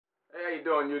you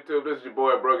doing, YouTube? This is your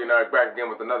boy Brogan Narc back again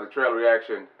with another trailer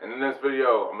reaction. And in this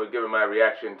video, I'm going to give my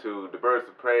reaction to The Birds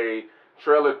of Prey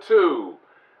Trailer 2.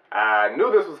 I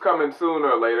knew this was coming sooner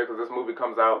or later because this movie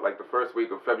comes out like the first week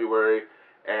of February.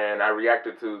 And I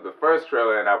reacted to the first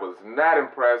trailer and I was not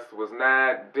impressed, was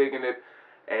not digging it.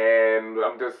 And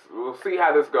we'll see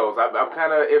how this goes. I'm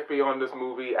kind of iffy on this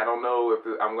movie. I don't know if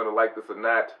I'm going to like this or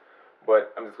not.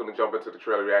 But I'm just going to jump into the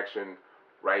trailer reaction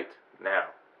right now.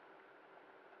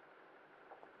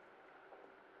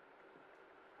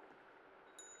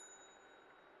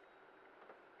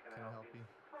 Can I help you?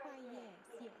 Why, yes,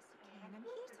 you can. I'm here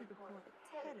to report a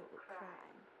terrible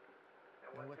crime.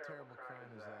 And what terrible crime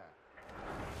is that?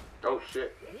 Oh,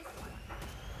 shit. This one?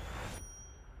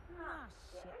 Ah,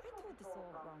 shit. I told this all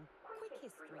wrong. Quick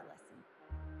history lesson.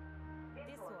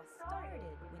 This all started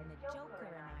when the Joker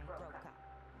and I broke up.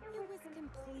 It was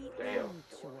completely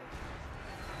mutual.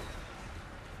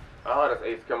 Oh, that's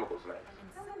Ace Chemicals next.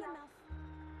 And soon enough,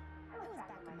 I was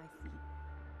back on my feet,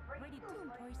 ready to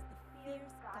embrace the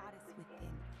fierce goddess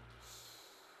within.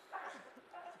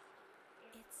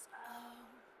 It's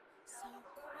so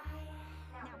quiet.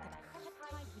 Now that I've cut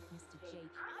ties with Mr. J,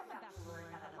 I'm about to learn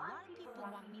that a lot of people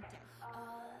want me dead.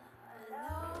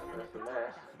 And at the top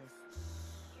of that list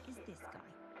is this guy.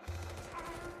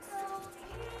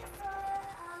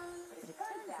 But it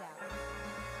turns out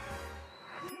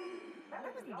I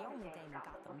wasn't the only dame in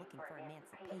Gotham looking for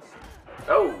emancipation.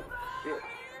 Oh, shit.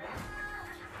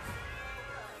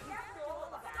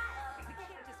 We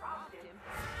can't just rob him.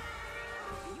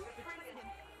 You betrayed him.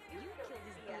 You killed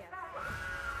his death.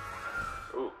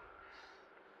 Ooh.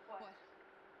 What?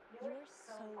 You're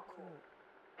so cool.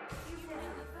 And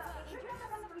you're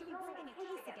supposed to be bringing a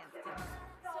case against him.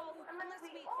 So, unless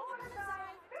we all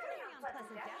decide very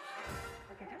unpleasant death,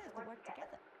 we're gonna have to work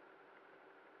together.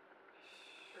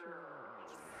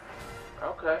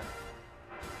 Okay.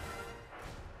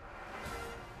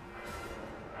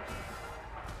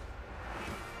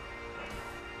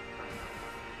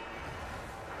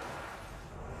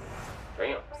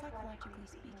 Damn. Psychologically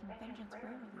speaking, vengeance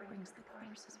rarely brings the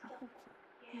catharsis we hope for.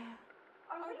 Yeah.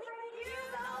 Are we ready to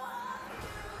go on?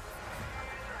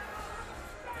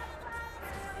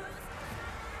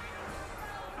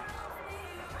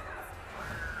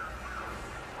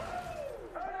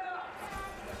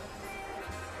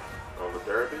 On the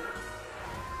derby.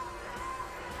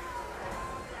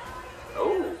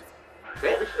 Oh.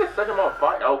 Damn, did she just set him on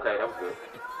fire? Okay, that was good.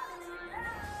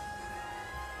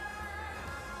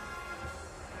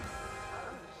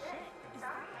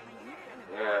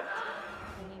 Yeah.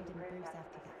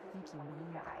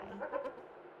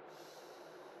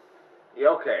 Yeah,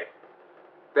 okay.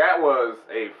 That was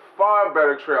a far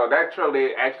better trailer. That trailer,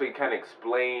 they actually kind of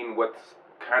explain what's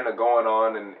kind of going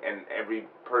on and every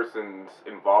person's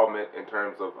involvement in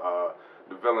terms of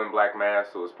the villain Black Mass,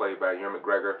 who was played by Ewan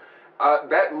McGregor.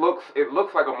 It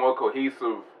looks like a more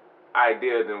cohesive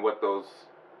idea than what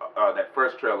that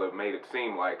first trailer made it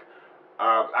seem like.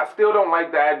 I still don't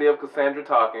like the idea of Cassandra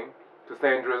talking.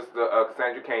 Cassandra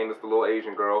Cain is the little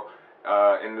Asian girl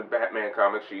in the Batman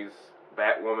comics. She's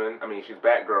Batwoman. I mean, she's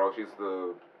Batgirl. She's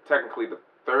technically the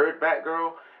third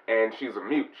Batgirl, and she's a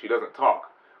mute. She doesn't talk.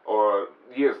 Or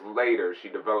years later, she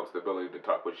develops the ability to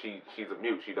talk, but she's a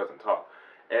mute. She doesn't talk.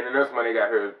 And in this one, they got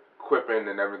her quipping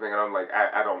and everything, and I'm like,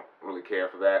 I don't really care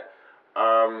for that.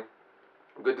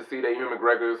 Good to see that Ewan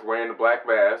McGregor's wearing the black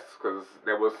mask, because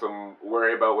there was some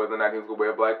worry about whether or not he was going to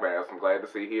wear a black mask. I'm glad to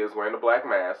see he is wearing the black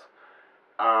mask.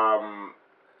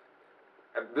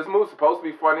 This movie's supposed to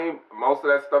be funny. Most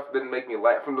of that stuff didn't make me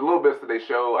laugh. From the little bits that they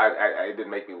show, it didn't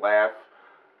make me laugh.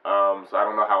 So I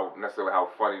don't know necessarily how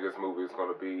funny this movie is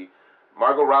going to be.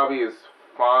 Margot Robbie is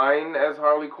fine as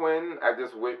Harley Quinn. I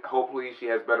just wish, hopefully she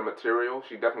has better material.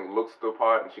 She definitely looks the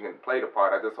part and she can play the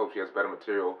part. I just hope she has better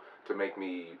material to make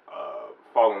me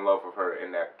fall in love with her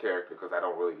in that character, because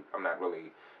I'm not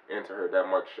really into her that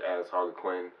much as Harley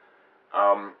Quinn.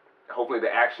 Hopefully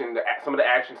some of the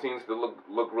action scenes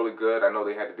look really good. I know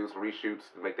they had to do some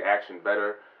reshoots to make the action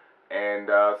better. And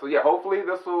so yeah, hopefully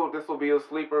this will be a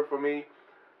sleeper for me.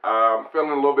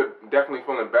 Definitely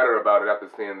feeling better about it after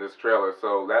seeing this trailer.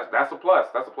 So that's a plus.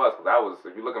 That's a plus, because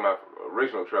if you look at my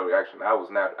original trailer reaction, I was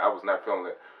not feeling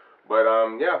it. But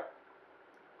yeah,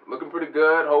 looking pretty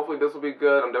good. Hopefully this will be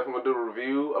good. I'm definitely gonna do a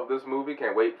review of this movie.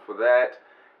 Can't wait for that.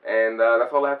 And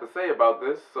that's all I have to say about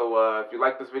this. So if you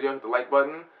like this video, hit the like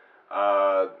button.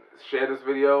 Share this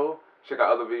video. Check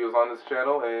out other videos on this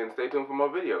channel, and stay tuned for more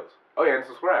videos. Oh yeah, and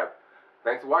subscribe.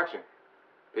 Thanks for watching.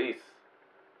 Peace.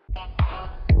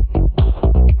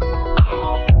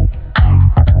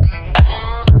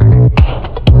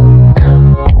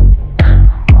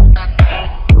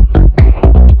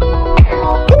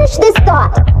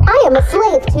 am a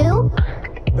slave to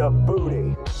the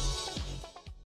booty.